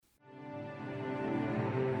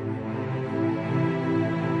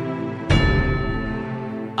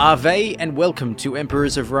Ave and welcome to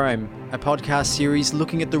Emperors of Rome, a podcast series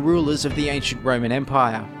looking at the rulers of the ancient Roman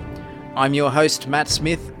Empire. I'm your host, Matt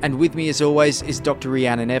Smith, and with me as always is Dr.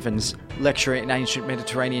 Rhiannon Evans, lecturer in Ancient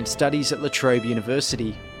Mediterranean Studies at La Trobe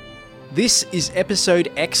University. This is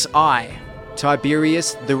episode XI,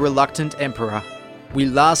 Tiberius the Reluctant Emperor. We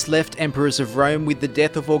last left Emperors of Rome with the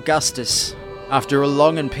death of Augustus. After a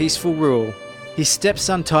long and peaceful rule, his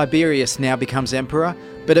stepson Tiberius now becomes emperor,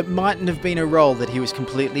 but it mightn't have been a role that he was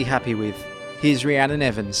completely happy with. Here's Rhiannon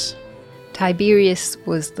Evans. Tiberius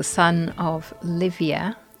was the son of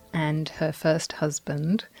Livia and her first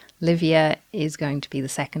husband. Livia is going to be the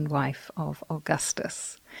second wife of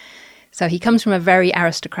Augustus. So he comes from a very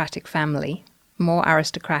aristocratic family, more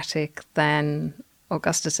aristocratic than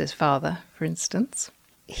Augustus's father, for instance.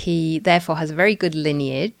 He therefore has a very good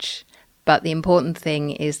lineage. But the important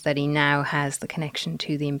thing is that he now has the connection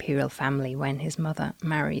to the imperial family when his mother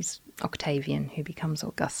marries Octavian, who becomes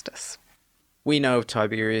Augustus. We know of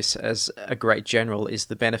Tiberius as a great general. Is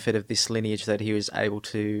the benefit of this lineage that he was able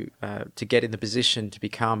to get in the position to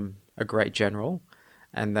become a great general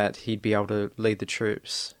and that he'd be able to lead the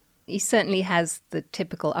troops? He certainly has the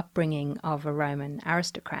typical upbringing of a Roman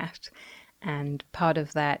aristocrat, and part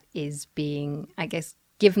of that is being, I guess,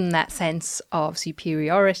 given that sense of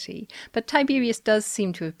superiority. But Tiberius does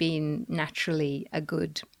seem to have been naturally a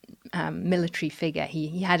good military figure.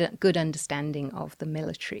 He had a good understanding of the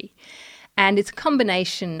military. And it's a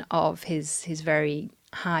combination of his very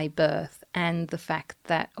high birth and the fact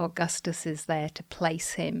that Augustus is there to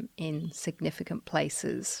place him in significant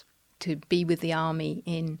places, to be with the army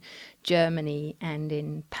in Germany and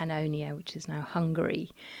in Pannonia, which is now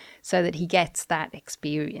Hungary, so that he gets that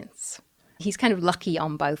experience. He's kind of lucky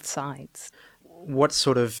on both sides. What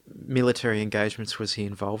sort of military engagements was he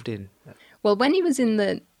involved in? Well, when he was in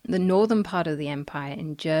the northern part of the empire,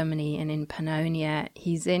 in Germany and in Pannonia,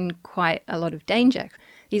 he's in quite a lot of danger.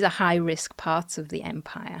 These are high-risk parts of the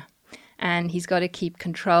empire, and he's got to keep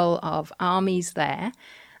control of armies there.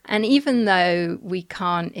 And even though we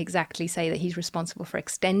can't exactly say that he's responsible for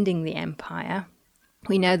extending the empire,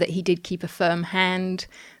 we know that he did keep a firm hand,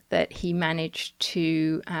 that he managed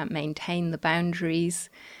to maintain the boundaries.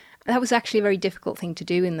 That was actually a very difficult thing to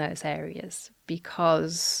do in those areas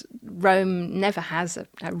because Rome never has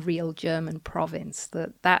a real German province.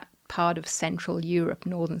 That part of Central Europe,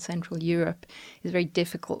 northern Central Europe, is very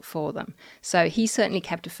difficult for them. So he certainly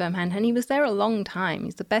kept a firm hand, and he was there a long time.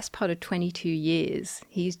 He's the best part of 22 years.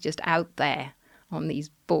 He's just out there on these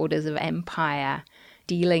borders of empire,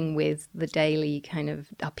 dealing with the daily kind of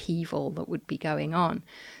upheaval that would be going on.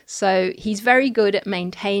 So he's very good at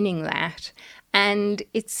maintaining that. And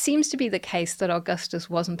it seems to be the case that Augustus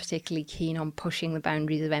wasn't particularly keen on pushing the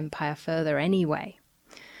boundaries of empire further anyway.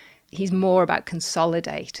 He's more about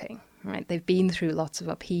consolidating, right? They've been through lots of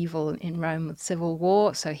upheaval in Rome with civil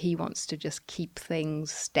war, so he wants to just keep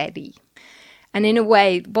things steady. And in a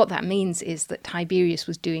way, what that means is that Tiberius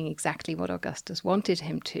was doing exactly what Augustus wanted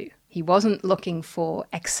him to. He wasn't looking for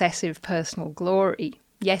excessive personal glory.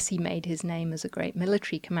 Yes, he made his name as a great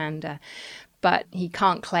military commander, but he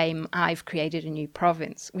can't claim, I've created a new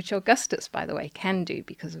province, which Augustus, by the way, can do,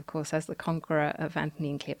 because, of course, as the conqueror of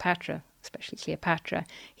Antony and Cleopatra, especially Cleopatra,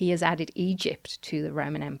 he has added Egypt to the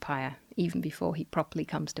Roman Empire, even before he properly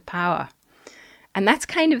comes to power. And that's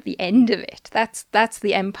kind of the end of it. That's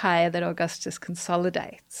the empire that Augustus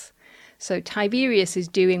consolidates. So Tiberius is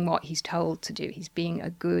doing what he's told to do. He's being a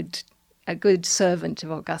good servant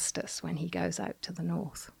of Augustus when he goes out to the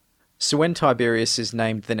north. So when Tiberius is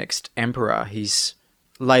named the next emperor, he's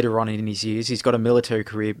later on in his years, he's got a military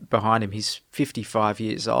career behind him. He's 55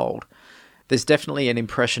 years old. There's definitely an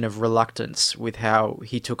impression of reluctance with how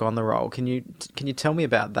he took on the role. Can you tell me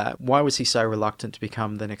about that? Why was he so reluctant to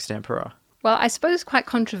become the next emperor? Well, I suppose it's quite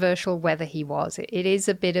controversial whether he was. It is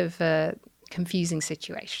a bit of a confusing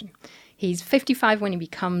situation. He's 55 when he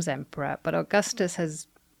becomes emperor, but Augustus has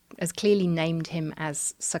clearly named him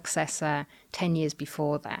as successor 10 years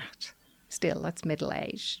before that. Still, that's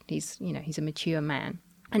middle-aged. He's a mature man.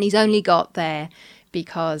 And he's only got there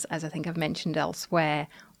because, as I think I've mentioned elsewhere,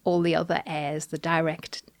 all the other heirs, the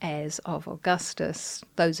direct heirs of Augustus,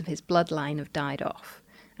 those of his bloodline, have died off.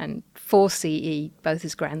 And 4 CE, both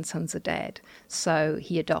his grandsons are dead, so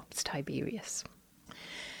he adopts Tiberius.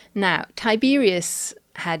 Now, Tiberius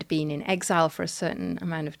had been in exile for a certain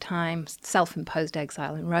amount of time, self-imposed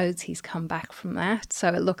exile in Rhodes. He's come back from that, so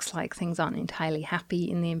it looks like things aren't entirely happy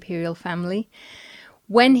in the imperial family.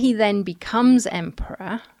 When he then becomes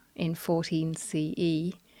emperor in 14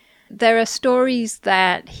 CE, there are stories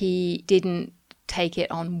that he didn't take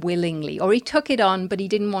it on willingly, or he took it on, but he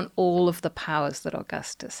didn't want all of the powers that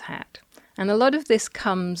Augustus had. And a lot of this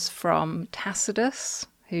comes from Tacitus,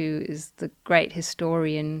 who is the great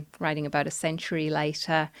historian writing about a century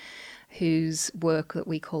later, whose work that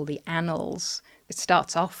we call the Annals. It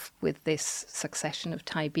starts off with this succession of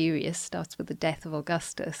Tiberius, starts with the death of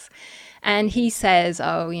Augustus. And he says,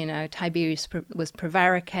 Tiberius was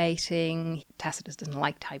prevaricating. Tacitus doesn't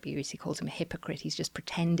like Tiberius. He calls him a hypocrite. He's just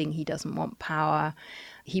pretending he doesn't want power.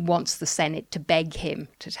 He wants the Senate to beg him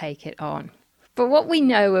to take it on. But what we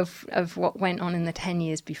know of what went on in the 10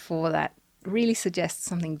 years before that really suggests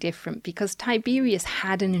something different, because Tiberius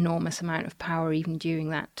had an enormous amount of power even during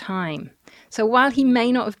that time. So while he may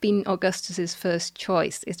not have been Augustus's first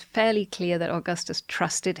choice, it's fairly clear that Augustus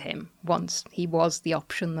trusted him once he was the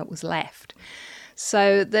option that was left.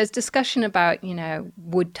 So there's discussion about,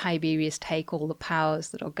 would Tiberius take all the powers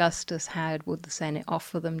that Augustus had? Would the Senate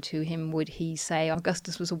offer them to him? Would he say,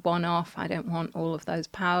 Augustus was a one-off, I don't want all of those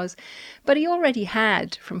powers? But he already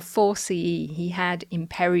had, from 4 CE, he had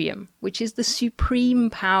imperium, which is the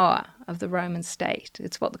supreme power of the Roman state.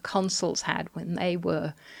 It's what the consuls had when they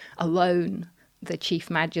were alone, the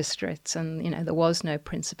chief magistrates, and, there was no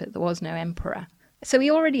principate, there was no emperor. So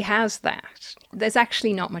he already has that. There's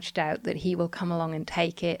actually not much doubt that he will come along and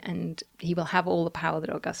take it, and he will have all the power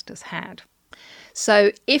that Augustus had.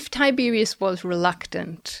 So if Tiberius was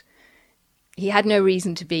reluctant, he had no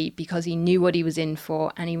reason to be, because he knew what he was in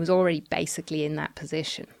for, and he was already basically in that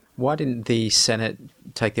position. Why didn't the Senate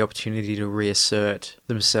take the opportunity to reassert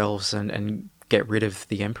themselves and get rid of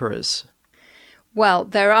the emperors? Well,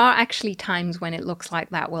 there are actually times when it looks like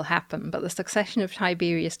that will happen, but the succession of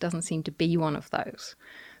Tiberius doesn't seem to be one of those.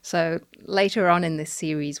 So later on in this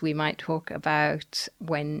series, we might talk about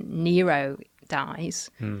when Nero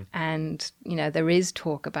dies, and, there is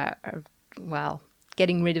talk about,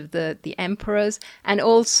 getting rid of the emperors, and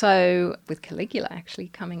also with Caligula actually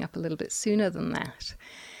coming up a little bit sooner than that.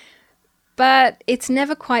 But it's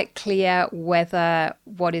never quite clear whether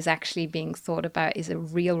what is actually being thought about is a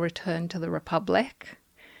real return to the Republic,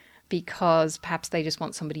 because perhaps they just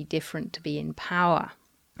want somebody different to be in power.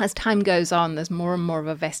 As time goes on, there's more and more of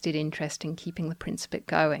a vested interest in keeping the Principate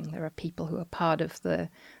going. There are people who are part of the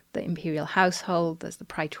imperial household. There's the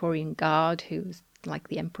Praetorian Guard, who's like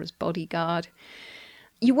the emperor's bodyguard.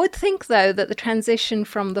 You would think, though, that the transition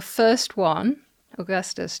from the first one,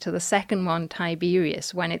 Augustus, to the second one,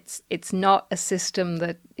 Tiberius, when it's not a system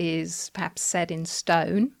that is perhaps set in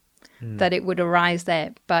stone, that it would arise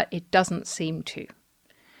there, but it doesn't seem to.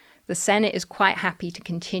 The Senate is quite happy to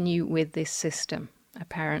continue with this system,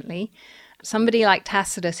 apparently. Somebody like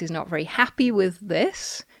Tacitus is not very happy with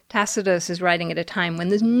this. Tacitus is writing at a time when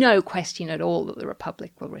there's no question at all that the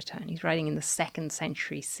Republic will return. He's writing in the 2nd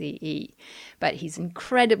century CE, but he's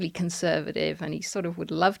incredibly conservative, and he sort of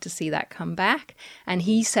would love to see that come back. And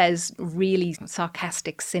he says really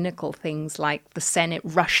sarcastic, cynical things like the Senate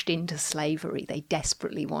rushed into slavery. They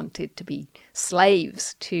desperately wanted to be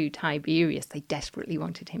slaves to Tiberius. They desperately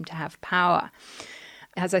wanted him to have power.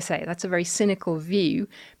 As I say, that's a very cynical view,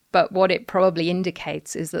 but what it probably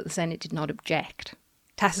indicates is that the Senate did not object.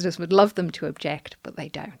 Tacitus would love them to object, but they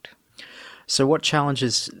don't. So what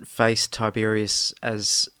challenges face Tiberius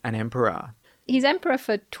as an emperor? He's emperor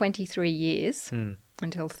for 23 years,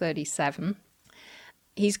 until 37.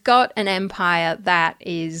 He's got an empire that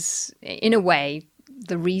is, in a way,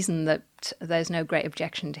 the reason that there's no great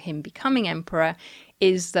objection to him becoming emperor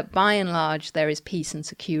is that by and large there is peace and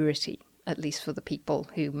security, at least for the people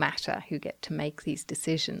who matter, who get to make these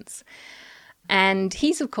decisions. And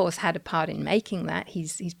he's, of course, had a part in making that.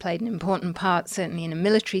 He's played an important part, certainly in a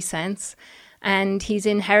military sense. And he's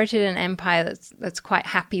inherited an empire that's quite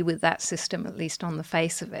happy with that system, at least on the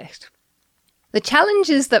face of it. The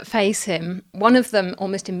challenges that face him, one of them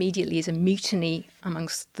almost immediately is a mutiny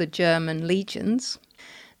amongst the German legions.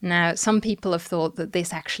 Now, some people have thought that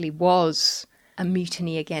this actually was a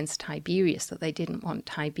mutiny against Tiberius, that they didn't want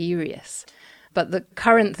Tiberius. But the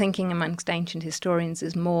current thinking amongst ancient historians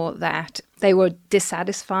is more that they were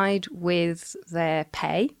dissatisfied with their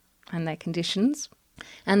pay and their conditions,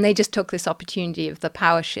 and they just took this opportunity of the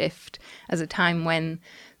power shift as a time when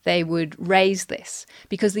they would raise this,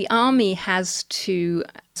 because the army has to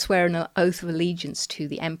swear an oath of allegiance to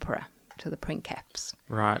the emperor, to the princeps.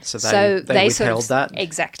 Right, so they withheld that?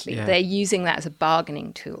 Exactly. Yeah. They're using that as a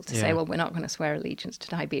bargaining tool to say, well, we're not going to swear allegiance to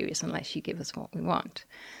Tiberius unless you give us what we want.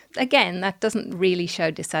 Again, that doesn't really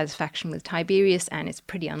show dissatisfaction with Tiberius, and it's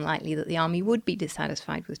pretty unlikely that the army would be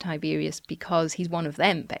dissatisfied with Tiberius because he's one of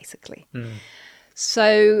them, basically.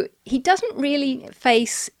 So he doesn't really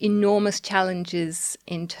face enormous challenges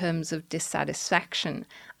in terms of dissatisfaction.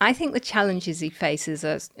 I think the challenges he faces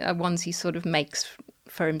are ones he sort of makes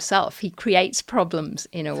for himself. He creates problems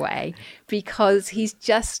in a way because he's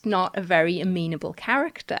just not a very amenable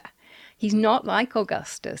character. He's not like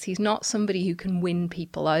Augustus. He's not somebody who can win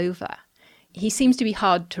people over. He seems to be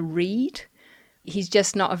hard to read. He's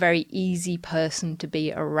just not a very easy person to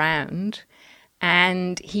be around.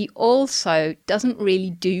 And he also doesn't really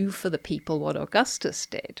do for the people what Augustus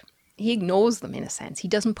did. He ignores them in a sense. He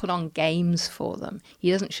doesn't put on games for them. He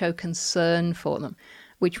doesn't show concern for them,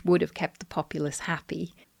 which would have kept the populace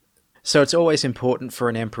happy. So it's always important for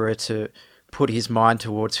an emperor to put his mind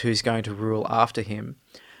towards who's going to rule after him.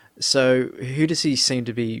 So who does he seem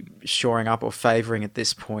to be shoring up or favouring at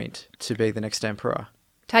this point to be the next emperor?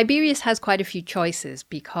 Tiberius has quite a few choices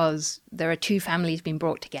because there are two families being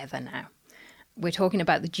brought together now. We're talking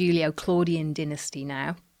about the Julio-Claudian dynasty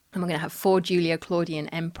now, and we're going to have 4 Julio-Claudian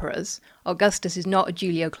emperors. Augustus is not a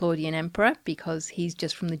Julio-Claudian emperor because he's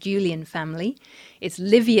just from the Julian family. It's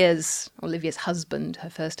Livia's husband, her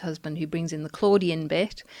first husband, who brings in the Claudian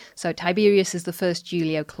bit. So Tiberius is the first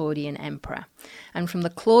Julio-Claudian emperor. And from the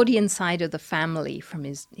Claudian side of the family, from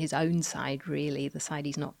his own side really, the side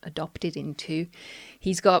he's not adopted into,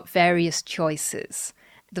 he's got various choices.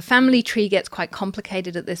 The family tree gets quite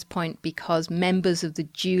complicated at this point because members of the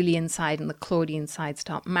Julian side and the Claudian side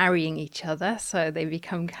start marrying each other, so they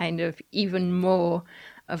become kind of even more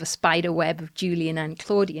of a spider web of Julian and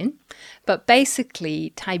Claudian. But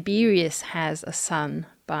basically, Tiberius has a son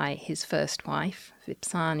by his first wife,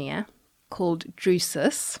 Vipsania, called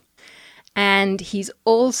Drusus, and he's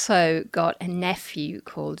also got a nephew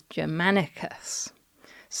called Germanicus.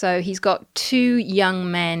 So he's got 2 young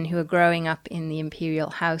men who are growing up in the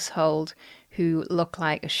imperial household who look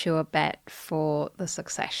like a sure bet for the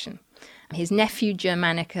succession. His nephew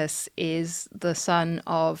Germanicus is the son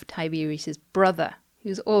of Tiberius's brother,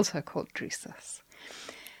 who's also called Drusus.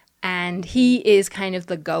 And he is kind of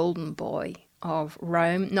the golden boy of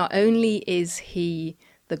Rome. Not only is he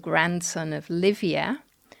the grandson of Livia,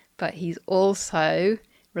 but he's also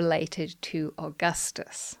related to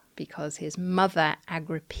Augustus, because his mother,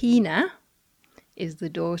 Agrippina, is the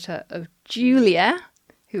daughter of Julia,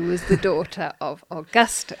 who was the daughter of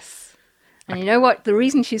Augustus. And you know what? The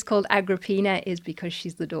reason she's called Agrippina is because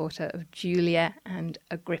she's the daughter of Julia and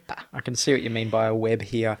Agrippa. I can see what you mean by a web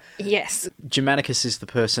here. Yes. Germanicus is the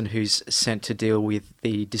person who's sent to deal with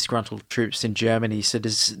the disgruntled troops in Germany. So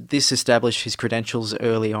does this establish his credentials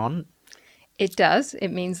early on? It does. It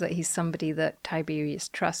means that he's somebody that Tiberius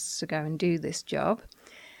trusts to go and do this job.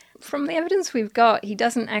 From the evidence we've got, he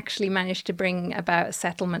doesn't actually manage to bring about a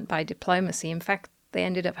settlement by diplomacy. In fact, they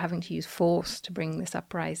ended up having to use force to bring this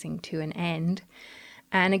uprising to an end.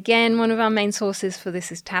 And again, one of our main sources for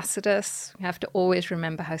this is Tacitus. We have to always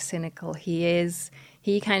remember how cynical he is.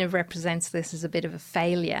 He kind of represents this as a bit of a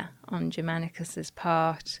failure on Germanicus's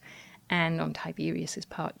part and on Tiberius's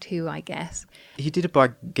part too, I guess. He did it by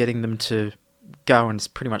getting them to go and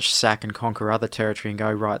pretty much sack and conquer other territory and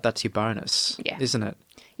go, right, that's your bonus, isn't it?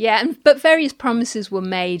 Yeah, but various promises were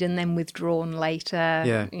made and then withdrawn later.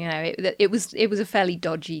 Yeah. You know, it was a fairly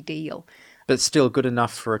dodgy deal. But still good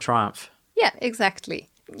enough for a triumph. Yeah, exactly.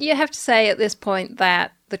 You have to say at this point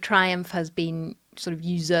that the triumph has been sort of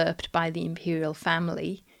usurped by the imperial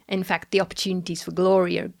family. In fact, the opportunities for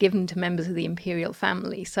glory are given to members of the imperial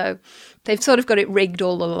family. So they've sort of got it rigged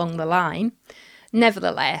all along the line.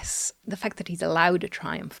 Nevertheless, the fact that he's allowed a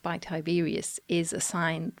triumph by Tiberius is a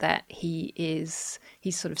sign that he's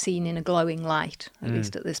sort of seen in a glowing light, at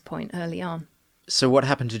least at this point early on. So what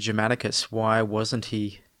happened to Germanicus? Why wasn't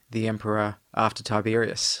he the emperor after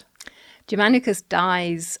Tiberius? Germanicus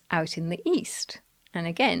dies out in the east. And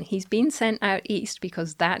again, he's been sent out east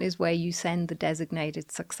because that is where you send the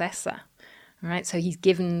designated successor. All right, so he's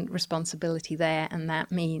given responsibility there, and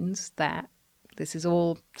that means that this is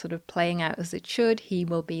all sort of playing out as it should. He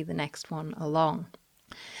will be the next one along.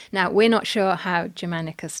 Now, we're not sure how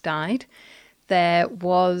Germanicus died. There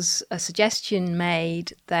was a suggestion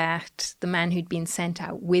made that the man who'd been sent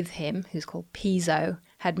out with him, who's called Piso,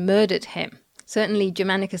 had murdered him. Certainly,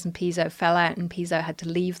 Germanicus and Piso fell out, and Piso had to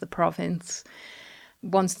leave the province.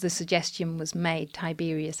 Once the suggestion was made,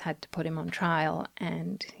 Tiberius had to put him on trial,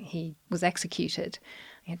 and he was executed.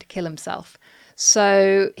 He had to kill himself.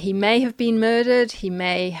 So he may have been murdered, he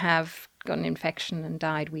may have got an infection and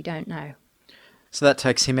died, we don't know. So that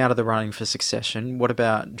takes him out of the running for succession. What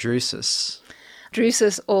about Drusus?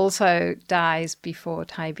 Drusus also dies before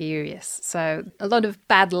Tiberius. So a lot of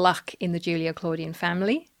bad luck in the Julio-Claudian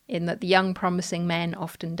family, in that the young promising men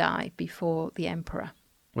often die before the emperor.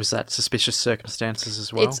 Was that suspicious circumstances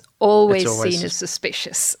as well? It's always seen as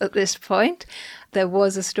suspicious at this point. There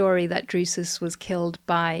was a story that Drusus was killed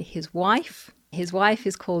by his wife. His wife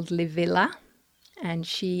is called Livilla, and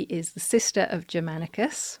she is the sister of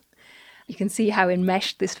Germanicus. You can see how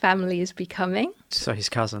enmeshed this family is becoming. So his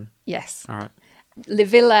cousin. Yes. All right.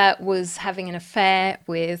 Livilla was having an affair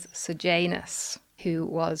with Sejanus, who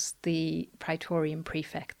was the Praetorian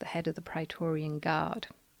prefect, the head of the Praetorian Guard.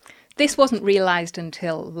 This wasn't realised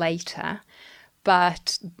until later,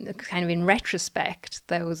 but kind of in retrospect,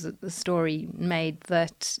 there was the story made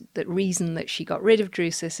that the reason that she got rid of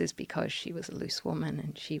Drusus is because she was a loose woman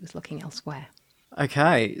and she was looking elsewhere.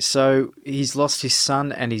 Okay, so he's lost his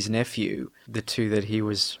son and his nephew, the two that he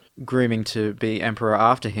was grooming to be emperor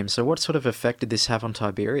after him. So what sort of effect did this have on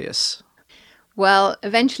Tiberius? Well,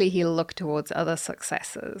 eventually he'll look towards other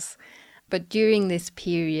successors. But during this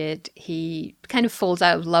period, he kind of falls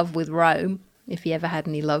out of love with Rome, if he ever had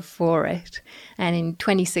any love for it. And in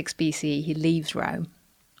 26 BC, he leaves Rome,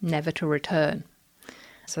 never to return.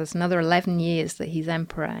 So it's another 11 years that he's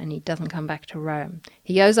emperor and he doesn't come back to Rome.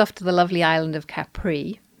 He goes off to the lovely island of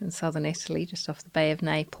Capri in southern Italy, just off the Bay of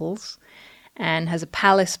Naples, and has a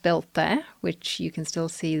palace built there, which you can still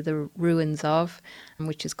see the ruins of,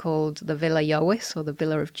 which is called the Villa Iovis, or the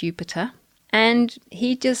Villa of Jupiter. And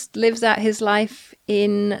he just lives out his life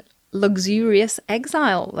in luxurious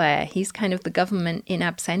exile there. He's kind of the government in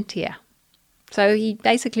absentia. So he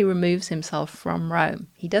basically removes himself from Rome.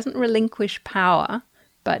 He doesn't relinquish power,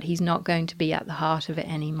 but he's not going to be at the heart of it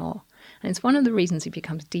anymore. And it's one of the reasons he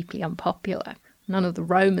becomes deeply unpopular. None of the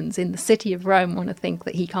Romans in the city of Rome want to think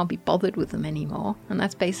that he can't be bothered with them anymore. And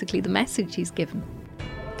that's basically the message he's given.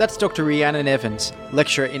 That's Dr. Rhiannon Evans,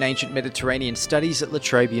 lecturer in Ancient Mediterranean Studies at La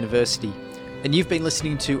Trobe University. And you've been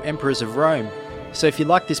listening to Emperors of Rome. So if you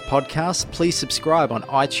like this podcast, please subscribe on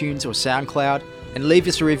iTunes or SoundCloud and leave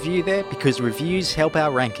us a review there because reviews help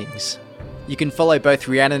our rankings. You can follow both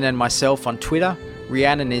Rhiannon and myself on Twitter.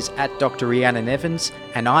 Rhiannon is at Dr. Rhiannon Evans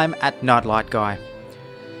and I'm at Nightlight Guy.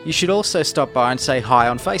 You should also stop by and say hi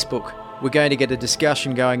on Facebook. We're going to get a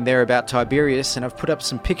discussion going there about Tiberius and I've put up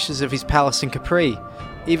some pictures of his palace in Capri.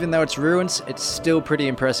 Even though it's ruins, it's still pretty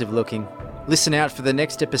impressive looking. Listen out for the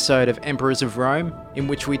next episode of Emperors of Rome, in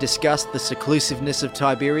which we discuss the seclusiveness of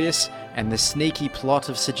Tiberius and the sneaky plot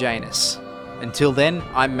of Sejanus. Until then,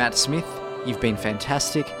 I'm Matt Smith, you've been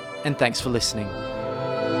fantastic, and thanks for listening.